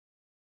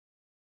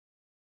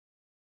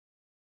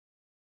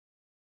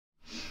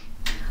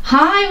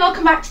Hi,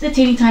 welcome back to the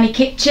teeny tiny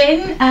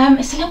kitchen.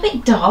 It's a little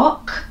bit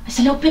dark, it's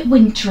a little bit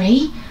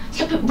wintry, it's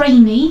a little bit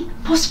rainy,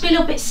 possibly a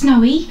little bit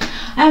snowy.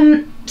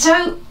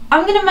 So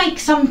I'm going to make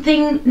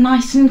something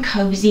nice and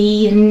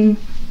cosy and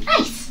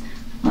nice.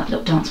 Well, that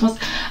little dance was.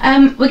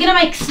 We're going to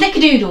make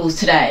Snickerdoodles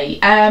today.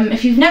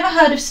 If you've never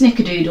heard of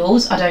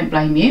Snickerdoodles, I don't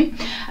blame you.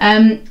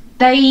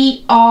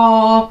 They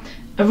are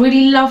a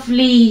really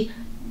lovely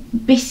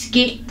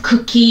biscuit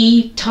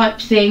cookie type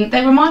thing.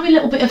 They remind me a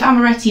little bit of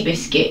amaretti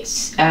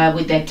biscuits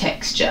with their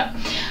texture.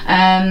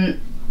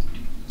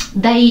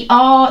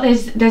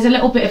 There's a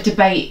little bit of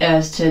debate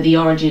as to the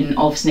origin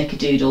of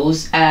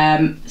Snickerdoodles.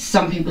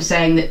 Some people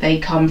saying that they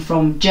come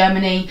from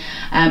Germany,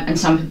 and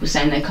some people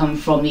saying they come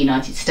from the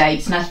United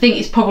States, and I think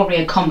it's probably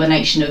a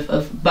combination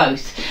of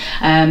both.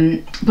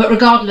 But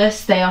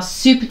regardless, they are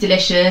super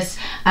delicious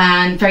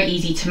and very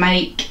easy to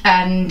make,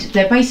 and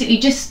they're basically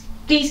just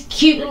these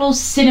cute little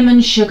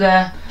cinnamon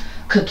sugar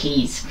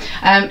cookies.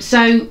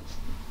 So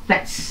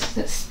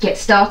let's get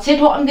started.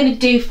 What I'm going to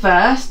do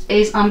first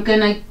is I'm going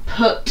to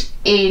put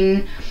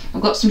in,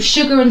 I've got some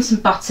sugar and some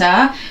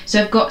butter.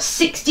 So I've got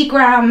 60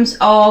 grams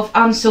of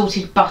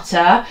unsalted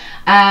butter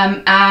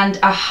and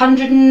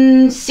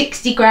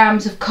 160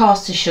 grams of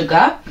caster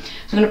sugar.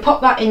 So I'm going to pop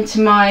that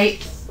into my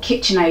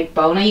KitchenAid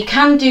bowl. Now you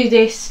can do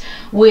this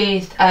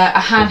with a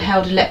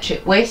handheld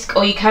electric whisk,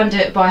 or you can do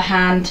it by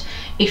hand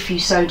if you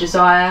so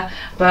desire,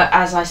 but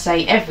as I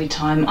say every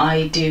time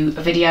I do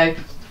a video,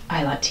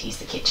 I like to use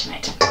the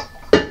KitchenAid.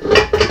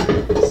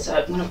 So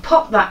I'm going to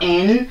pop that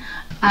in,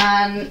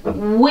 and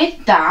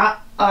with that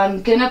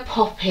I'm going to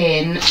pop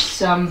in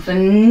some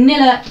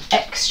vanilla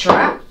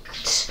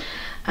extract,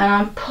 and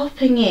I'm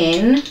popping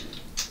in,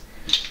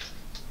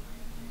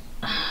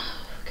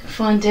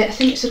 find it, I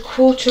think it's a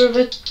quarter of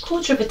a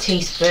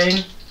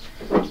teaspoon.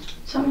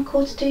 Is that a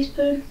quarter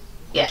teaspoon?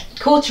 Yeah,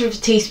 quarter of a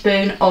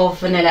teaspoon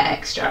of vanilla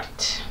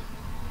extract.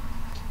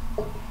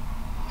 There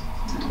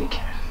we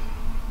go.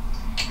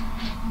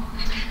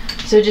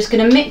 So we're just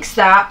going to mix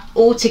that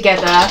all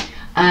together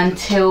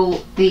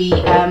until the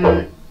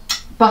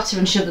butter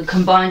and sugar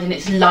combined and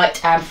it's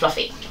light and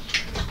fluffy.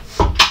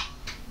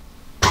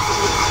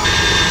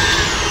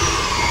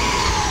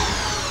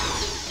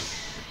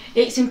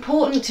 It's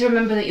important to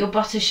remember that your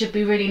butter should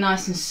be really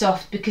nice and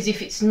soft, because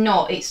if it's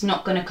not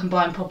going to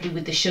combine properly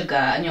with the sugar,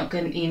 and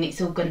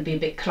it's all going to be a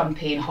bit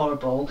clumpy and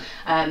horrible.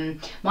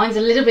 Mine's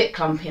a little bit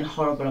clumpy and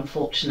horrible,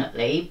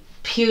 unfortunately,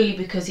 purely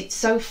because it's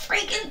so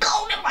freaking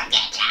cold in my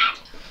kitchen.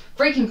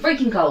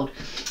 Freaking cold.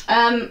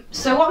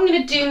 So what I'm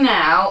going to do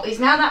now is,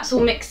 now that's all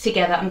mixed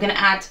together, I'm going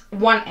to add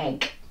 1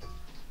 egg.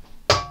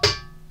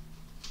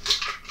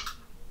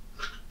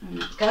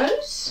 And that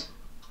goes.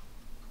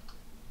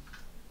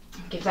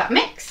 Give that a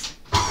mix.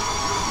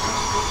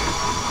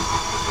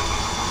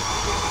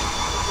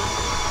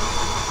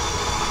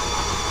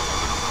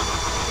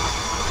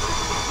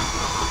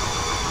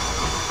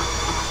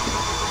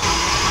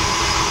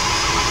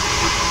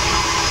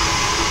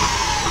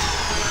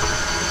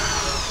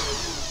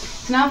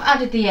 So now I've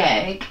added the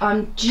egg,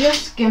 I'm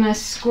just going to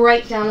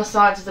scrape down the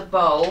sides of the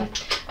bowl,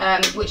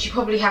 which you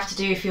probably have to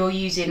do if you're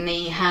using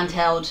the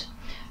handheld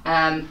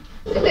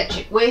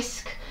electric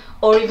whisk.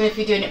 Or even if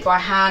you're doing it by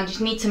hand, you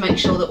just need to make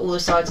sure that all the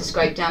sides are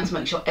scraped down to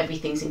make sure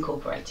everything's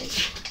incorporated.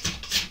 So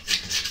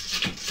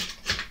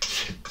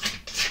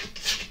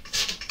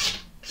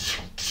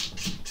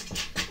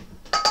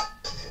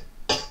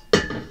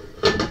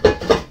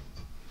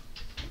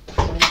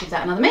I'm going to give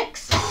that another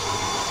mix.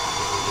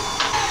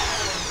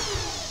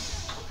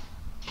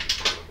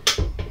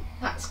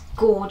 That's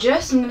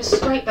gorgeous. I'm going to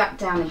scrape that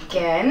down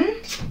again.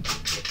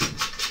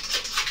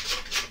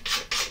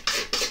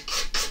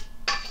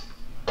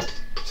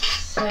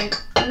 So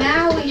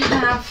now we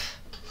have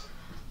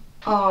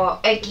our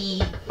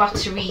eggy,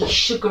 buttery,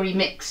 sugary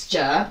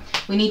mixture.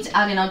 We need to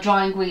add in our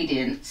dry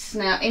ingredients.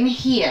 Now in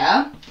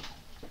here,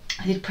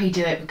 I did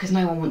pre-do it because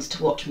no one wants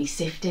to watch me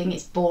sifting,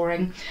 it's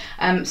boring.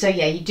 So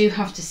yeah, you do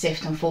have to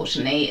sift,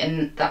 unfortunately,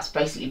 and that's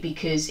basically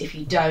because if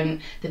you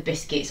don't, the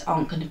biscuits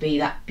aren't going to be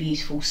that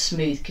beautiful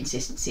smooth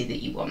consistency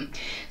that you want.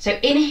 So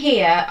in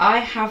here I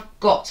have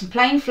got some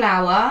plain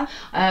flour,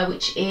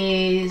 which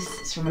is,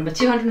 let's remember,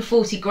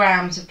 240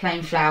 grams of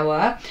plain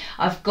flour.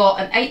 I've got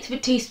 1/8 of a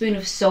teaspoon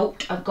of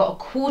salt, I've got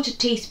 1/4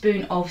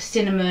 teaspoon of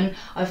cinnamon,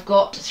 I've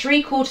got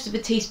 3/4 of a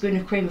teaspoon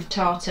of cream of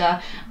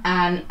tartar,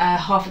 and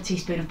 1/2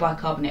 teaspoon of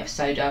bicarbonate of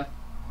soda.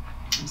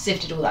 I've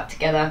sifted all that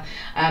together,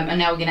 and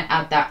now we're going to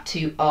add that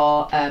to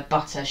our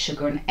butter,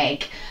 sugar and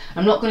egg.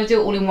 I'm not going to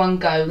do it all in one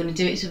go, I'm going to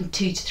do it in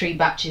 2 to 3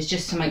 batches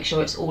just to make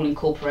sure it's all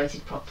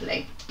incorporated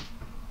properly.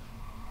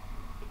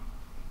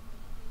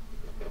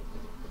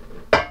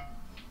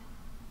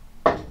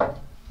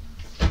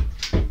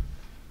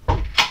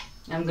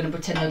 I'm going to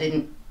pretend I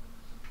didn't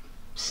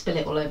spill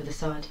it all over the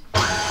side.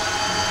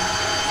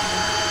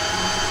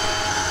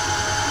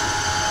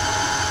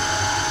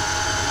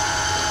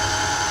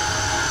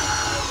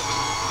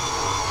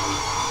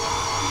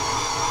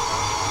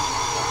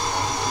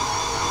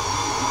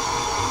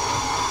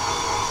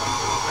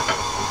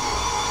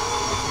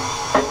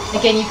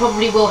 Again, you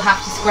probably will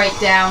have to scrape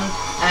down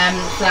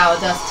flour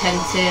does tend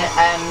to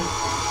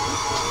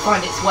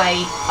find its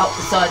way up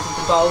the sides of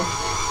the bowl.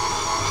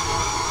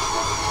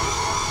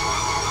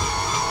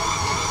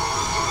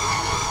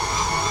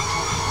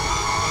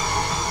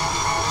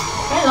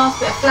 Okay, last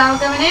bit of flour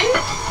going in.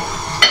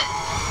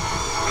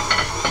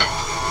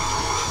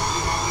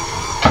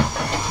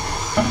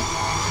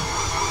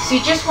 So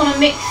you just want to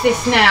mix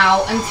this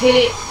now until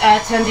it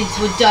turns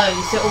into a dough,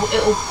 so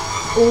it'll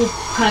all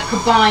kind of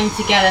combine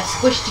together,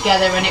 squish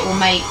together, and it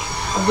will make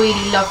a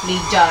really lovely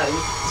dough.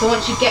 So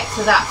once you get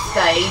to that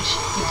stage,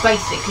 you're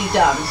basically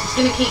done. So just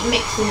going to keep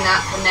mixing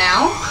that for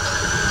now.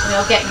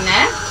 We're getting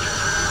there.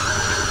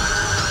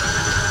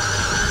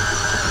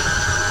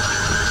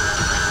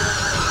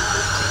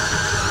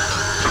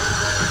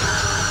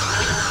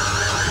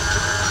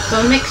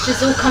 So our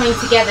mixture's all coming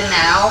together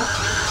now.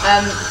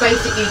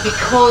 Basically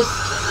because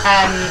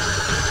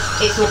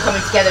it's all coming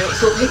together,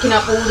 it's all picking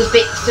up all the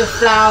bits of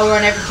flour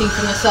and everything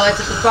from the sides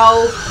of the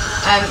bowl.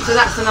 So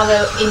that's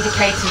another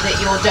indicator that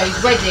your dough's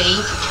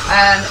ready,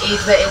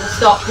 is that it will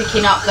start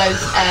picking up those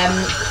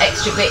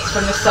extra bits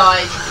from the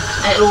side,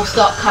 and it'll all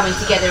start coming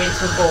together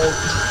into a ball.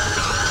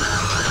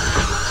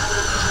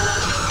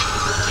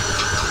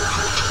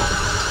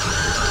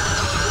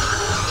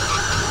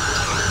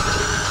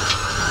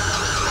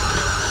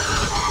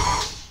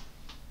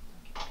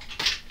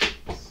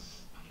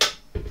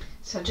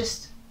 So I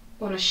just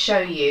want to show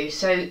you.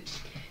 So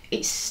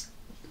it's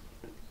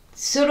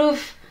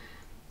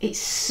it's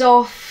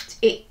soft.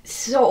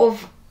 It's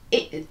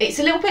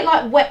a little bit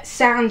like wet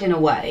sand in a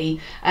way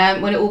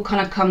when it all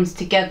kind of comes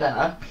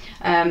together.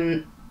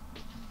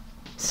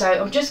 So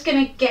I'm just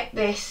going to get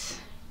this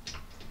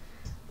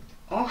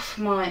off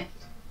my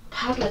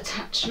paddle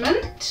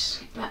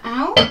attachment. That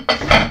out.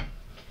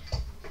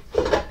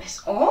 Get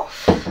this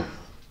off.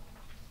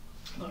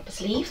 Roll up the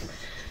sleeve.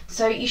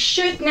 So you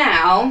should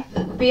now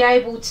be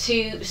able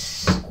to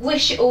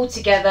squish it all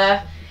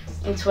together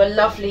into a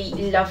lovely,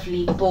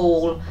 lovely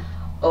ball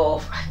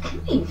of, I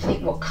can't even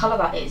think what colour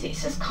that is.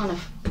 It's just kind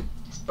of,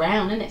 it's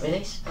brown, isn't it really?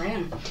 It's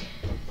brown.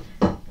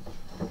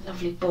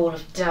 Lovely ball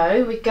of dough.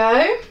 Here we go.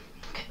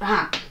 Look at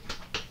that.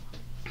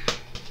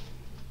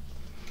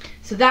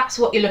 So that's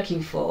what you're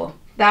looking for.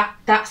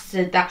 That's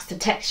the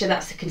texture,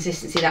 that's the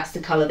consistency, that's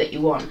the colour that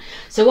you want.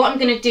 So what I'm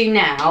going to do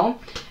now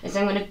is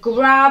I'm going to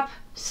grab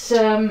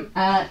some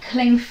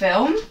cling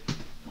film, if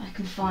I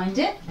can find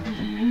it,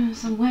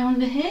 somewhere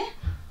under here.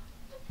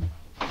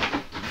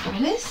 There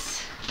it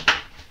is.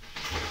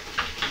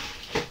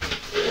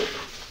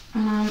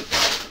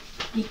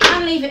 You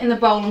can leave it in the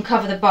bowl and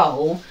cover the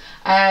bowl,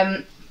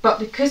 but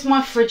because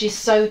my fridge is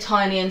so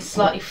tiny and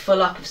slightly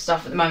full up of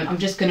stuff at the moment, I'm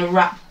just going to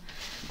wrap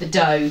the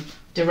dough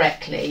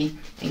directly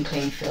in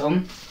cling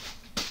film.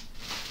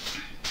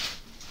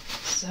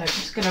 So I'm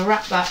just going to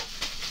wrap that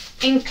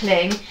in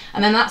cling,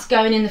 and then that's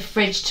going in the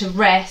fridge to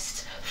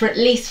rest for at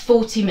least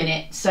 40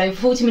 minutes, so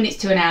 40 minutes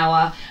to an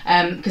hour,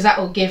 because that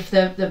will give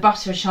the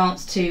butter a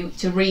chance to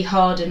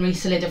re-harden,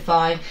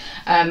 re-solidify,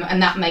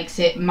 and that makes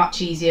it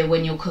much easier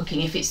when you're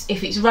cooking. If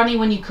it's runny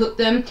when you cook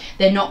them,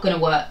 they're not going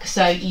to work,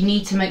 so you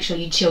need to make sure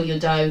you chill your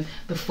dough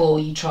before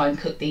you try and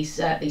cook these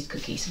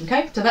cookies.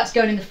 Okay, so that's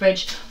going in the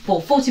fridge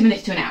for 40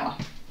 minutes to an hour.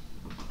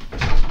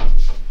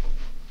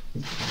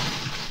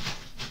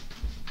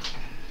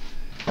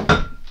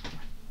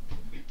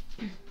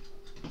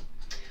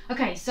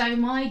 Okay, so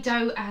my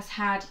dough has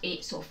had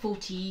it sort of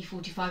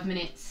 40-45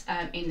 minutes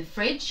in the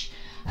fridge.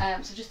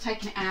 So just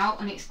taking it out,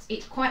 and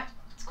it's quite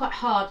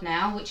hard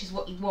now, which is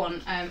what you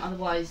want.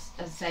 Otherwise,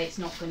 as I say, it's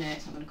not gonna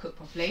cook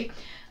properly.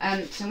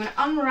 So I'm gonna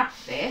unwrap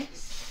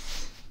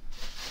this.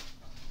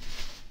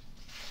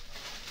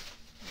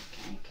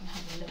 Okay, you can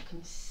have a look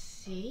and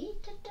see.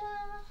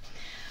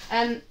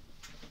 Ta-da!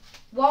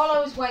 While I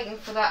was waiting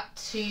for that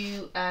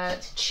to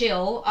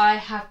chill, I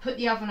have put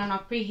the oven on.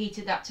 I've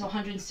preheated that to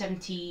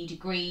 170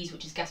 degrees,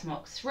 which is gas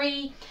mark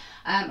 3.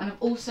 And I've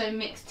also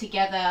mixed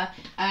together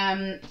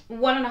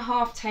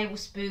 1.5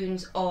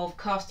 tablespoons of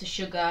caster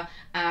sugar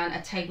and a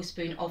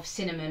tablespoon of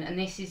cinnamon. And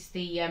this is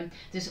the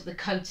sort of the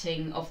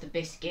coating of the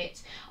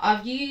biscuit.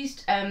 I've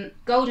used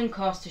golden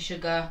caster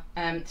sugar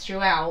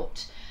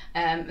throughout,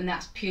 and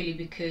that's purely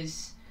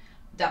because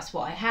that's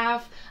what I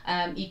have.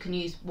 You can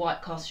use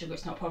white caster sugar,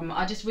 it's not a problem.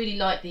 I just really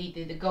like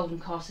the golden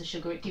caster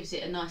sugar. It gives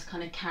it a nice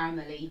kind of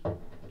caramelly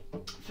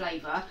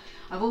flavour.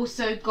 I've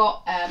also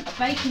got a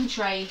baking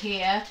tray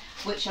here,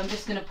 which I'm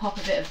just going to pop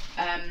a bit of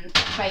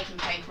baking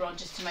paper on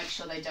just to make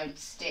sure they don't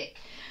stick.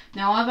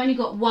 Now I've only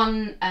got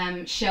one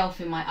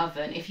shelf in my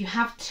oven. If you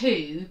have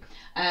two,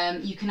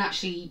 you can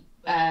actually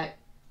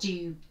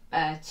do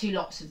 2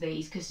 lots of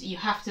these, because you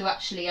have to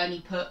actually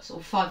only put sort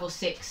of 5 or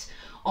 6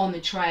 on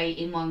the tray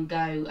in one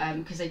go,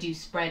 because they do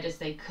spread as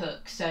they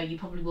cook, so you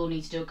probably will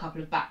need to do a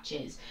couple of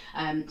batches.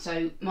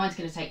 So mine's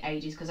going to take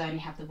ages because I only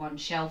have the one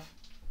shelf.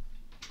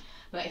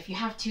 But if you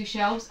have 2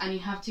 shelves and you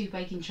have 2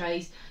 baking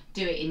trays,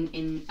 do it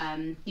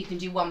in you can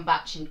do 1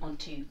 batch on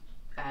 2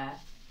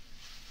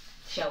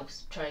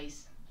 shelves,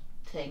 trays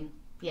thing.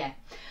 Yeah.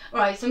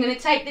 Right, so I'm going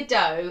to take the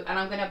dough and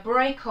I'm going to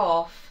break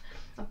off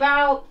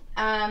about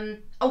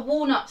a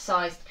walnut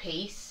sized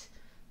piece,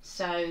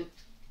 so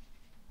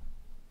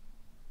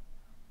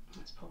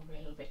that's probably a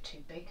little bit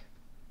too big.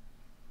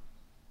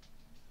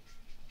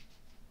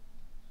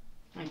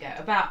 There we go,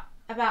 about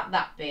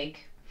that big.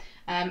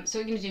 So what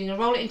we're going to do, I'm going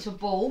to roll it into a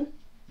ball,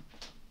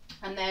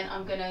 and then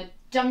I'm going to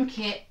dunk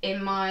it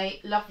in my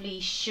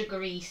lovely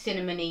sugary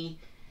cinnamony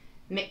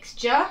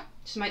mixture,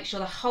 just make sure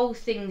the whole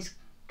thing's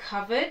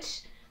coated.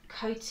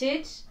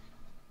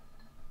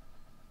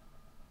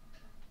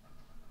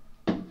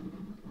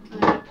 I'm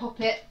going to pop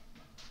it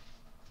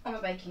on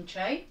a baking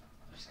tray.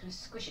 I'm just going to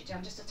squish it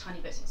down just a tiny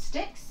bit so it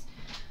sticks,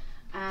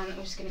 and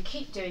I'm just going to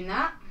keep doing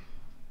that.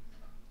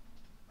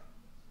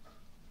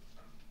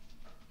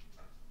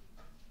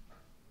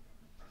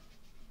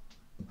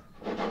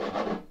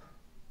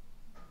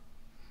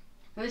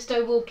 Now this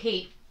dough will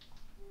keep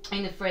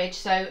in the fridge,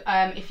 so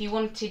if you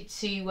wanted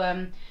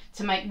to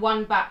make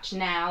one batch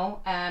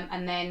now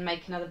and then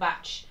make another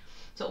batch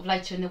sort of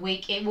later in the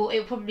week, it will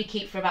probably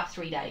keep for about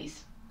 3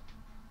 days.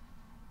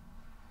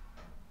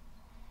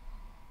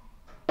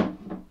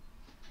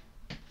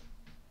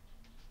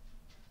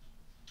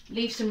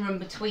 Leave some room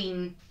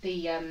between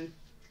the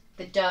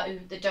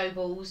dough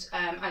balls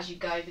as you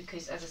go,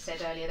 because as I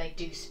said earlier, they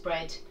do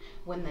spread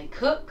when they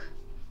cook.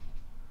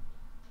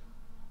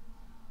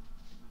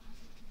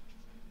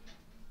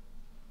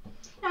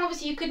 Now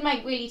obviously you could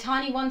make really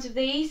tiny ones of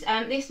these.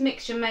 This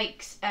mixture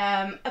makes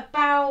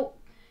about,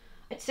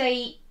 I'd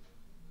say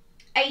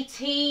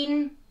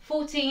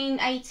 14,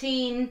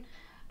 18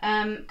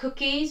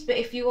 cookies, but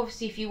if you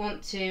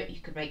want to, you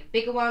could make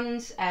bigger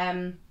ones,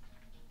 or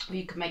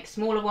you could make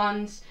smaller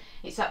ones.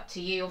 It's up to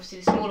you.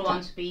 Obviously the smaller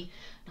ones would be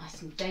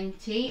nice and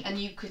dainty, and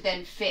you could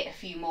then fit a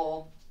few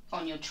more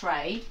on your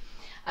tray.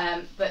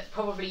 But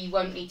probably you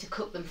won't need to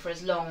cook them for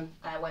as long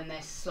when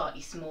they're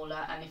slightly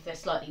smaller, and if they're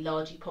slightly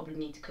larger you probably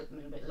need to cook them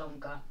a little bit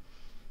longer.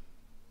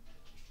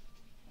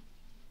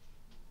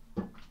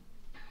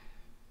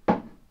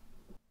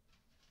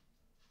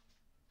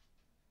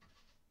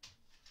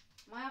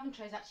 My oven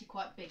tray is actually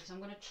quite big, so I'm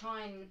going to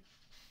try and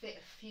fit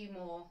a few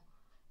more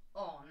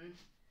on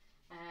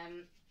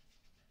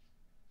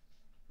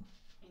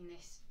in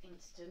this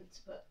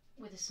instance, but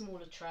with a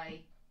smaller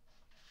tray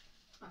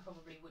I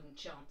probably wouldn't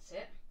chance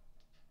it.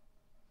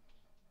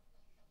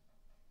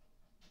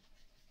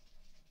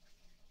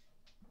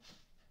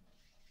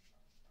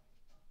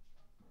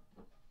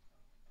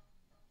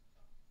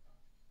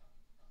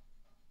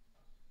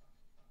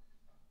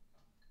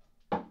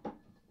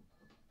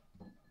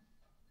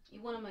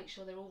 You want to make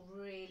sure they're all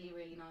really,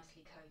 really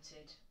nicely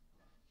coated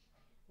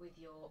with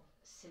your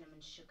cinnamon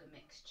sugar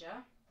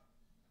mixture.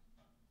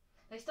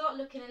 They start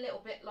looking a little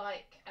bit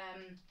like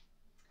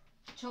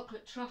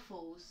chocolate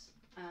truffles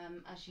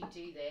as you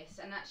do this,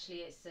 and actually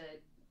it's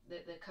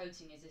the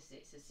coating is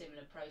it's a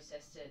similar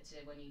process to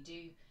when you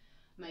do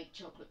make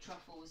chocolate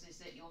truffles, is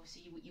that you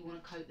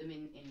want to coat them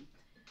in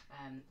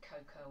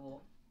cocoa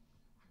or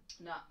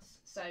nuts,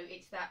 so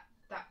it's that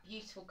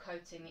beautiful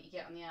coating that you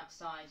get on the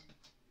outside.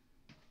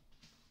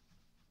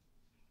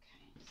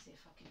 Okay, let's see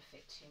if I can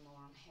fit 2 more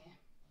on here.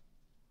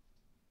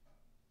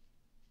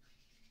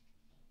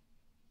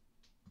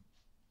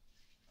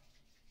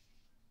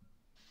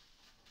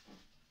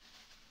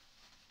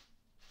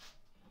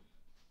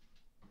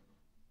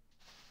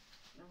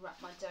 Wrap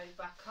my dough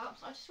back up.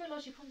 I just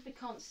realised you probably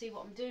can't see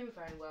what I'm doing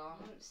very well.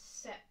 I haven't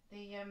set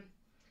the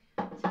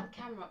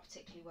camera up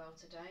particularly well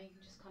today. You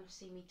can just kind of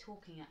see me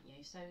talking at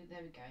you. So there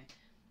we go.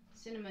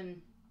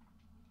 Cinnamon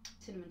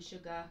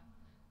sugar,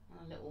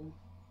 and a little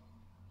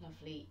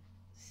lovely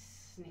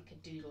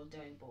Snickerdoodle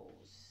dough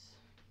balls.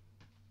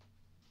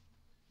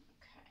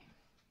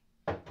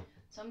 Okay.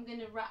 So I'm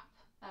going to wrap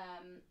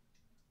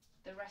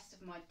the rest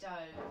of my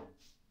dough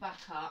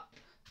back up,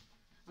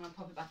 and I'll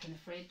pop it back in the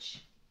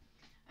fridge.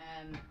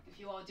 If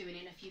you are doing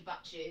in a few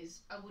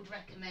batches, I would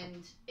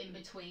recommend in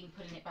between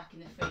putting it back in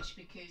the fridge,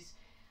 because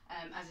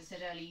as I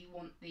said earlier, you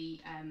want the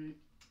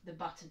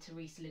butter to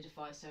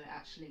re-solidify so it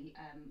actually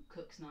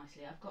cooks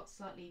nicely. I've got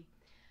slightly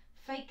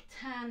fake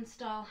tan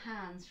style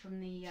hands from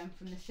the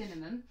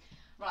cinnamon.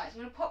 Right, so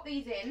I'm going to pop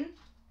these in,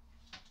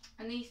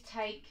 and these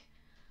take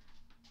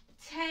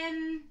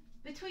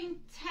between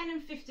 10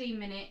 and 15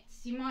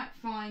 minutes. You might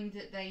find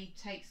that they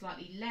take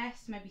slightly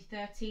less, maybe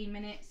 13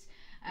 minutes.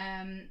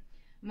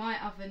 My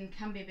oven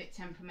can be a bit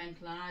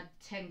temperamental, and I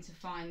tend to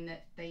find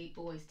that they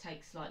always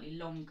take slightly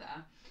longer.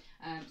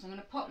 So I'm going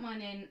to pop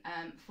mine in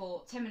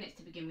for 10 minutes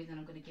to begin with, and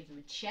I'm going to give them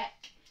a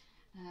check.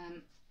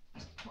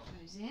 Just pop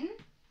those in.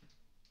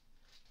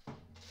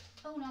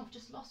 Oh no, I've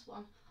just lost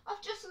one.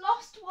 I've just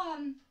lost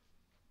one!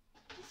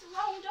 It's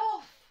rolled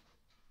off.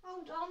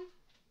 Hold on.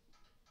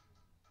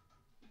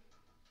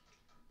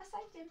 I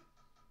saved him.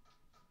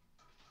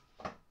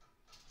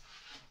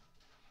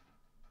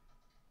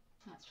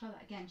 Let's try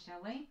that again,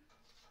 shall we?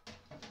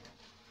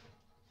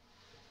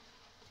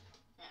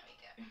 There we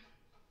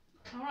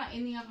go. Alright,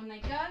 in the oven they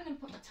go. I'm going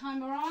to put the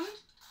timer on.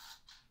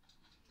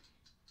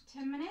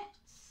 10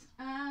 minutes.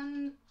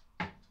 And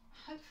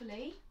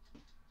hopefully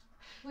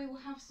we will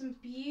have some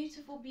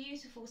beautiful,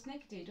 beautiful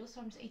snickerdoodles.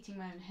 So I'm just eating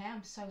my own hair.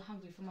 I'm so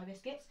hungry for my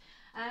biscuits.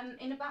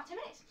 In about 10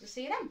 minutes. We'll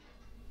see you then.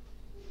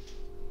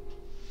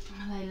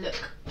 Oh, they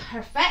look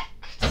perfect.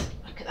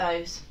 Look at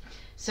those.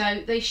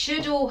 So they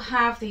should all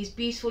have these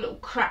beautiful little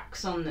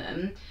cracks on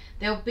them.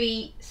 They'll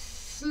be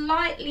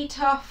slightly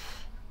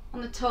tough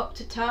on the top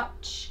to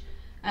touch.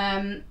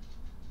 And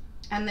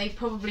they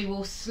probably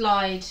will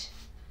slide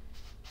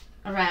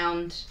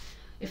around.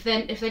 If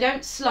they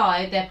don't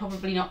slide, they're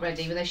probably not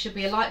ready, but they should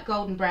be a light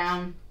golden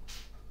brown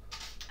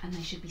and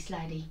they should be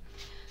slidey.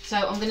 So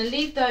I'm going to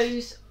leave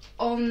those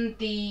on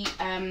the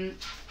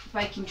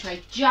baking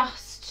tray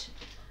just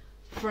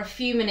for a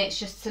few minutes,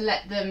 just to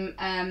let them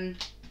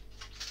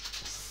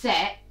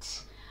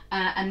set,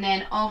 and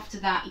then after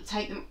that you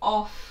take them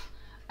off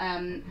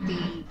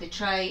the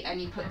tray and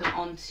you put them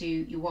onto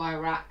your wire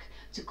rack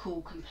to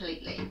cool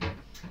completely.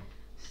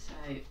 So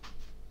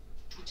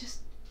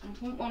I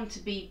want one to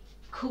be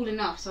cool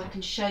enough so I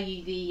can show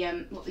you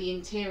the what the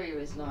interior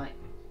is like.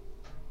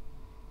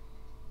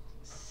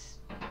 It's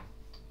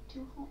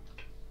too hot.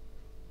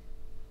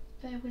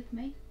 Bear with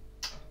me.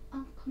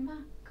 I'll come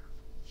back.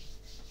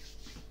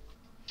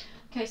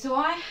 Okay, so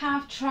I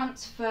have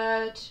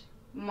transferred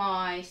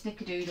my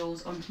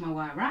Snickerdoodles onto my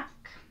wire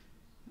rack.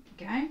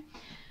 Okay.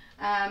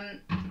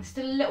 It's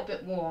still a little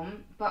bit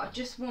warm, but I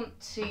just want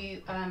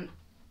to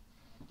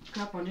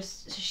grab one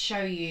just to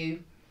show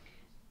you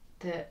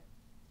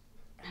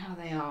how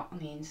they are on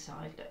the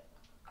inside. Look,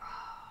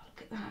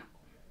 look at that.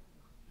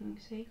 You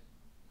see?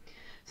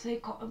 So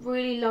they've got a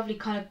really lovely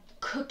kind of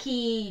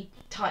cookie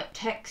type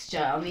texture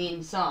on the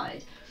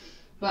inside,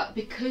 but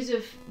because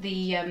of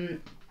the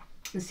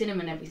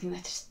cinnamon and everything,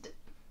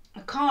 I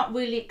can't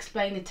really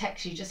explain the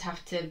texture. You just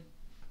have to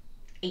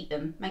eat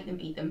them, make them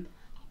eat them.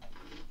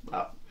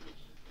 But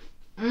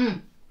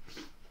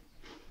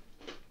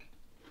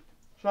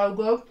so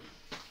good.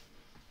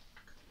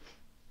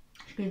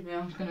 Excuse me,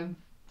 I'm just gonna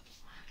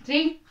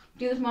see,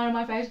 do the smile on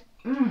my face.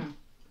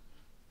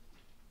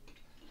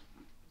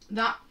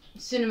 That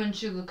cinnamon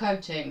sugar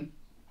coating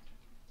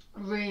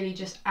really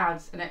just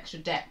adds an extra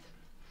depth.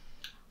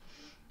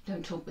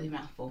 Don't talk with your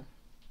mouth full.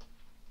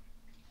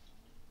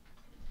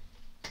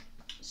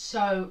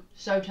 So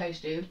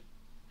tasty,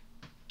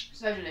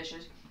 so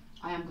delicious.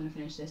 I am going to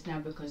finish this now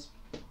because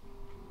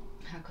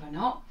how could I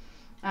not?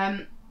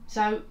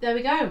 So there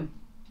we go.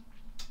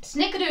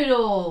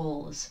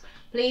 Snickerdoodles.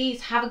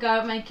 Please have a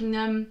go at making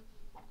them.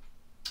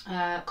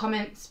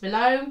 Comments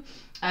below.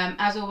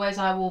 As always,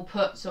 I will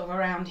put sort of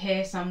around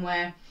here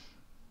somewhere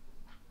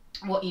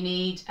what you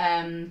need,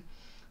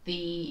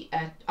 the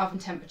oven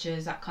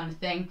temperatures, that kind of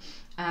thing.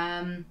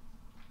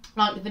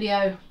 Like the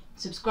video,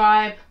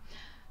 subscribe,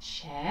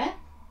 share,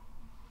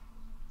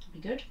 that'd be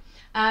good.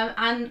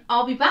 And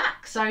I'll be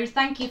back, so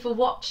thank you for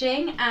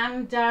watching,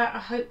 and I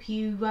hope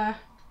you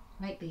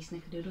make these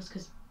Snickerdoodles,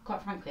 because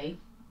quite frankly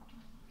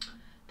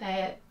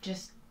they're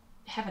just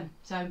heaven.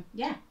 So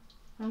yeah,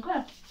 I'm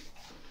good.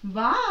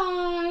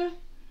 Bye.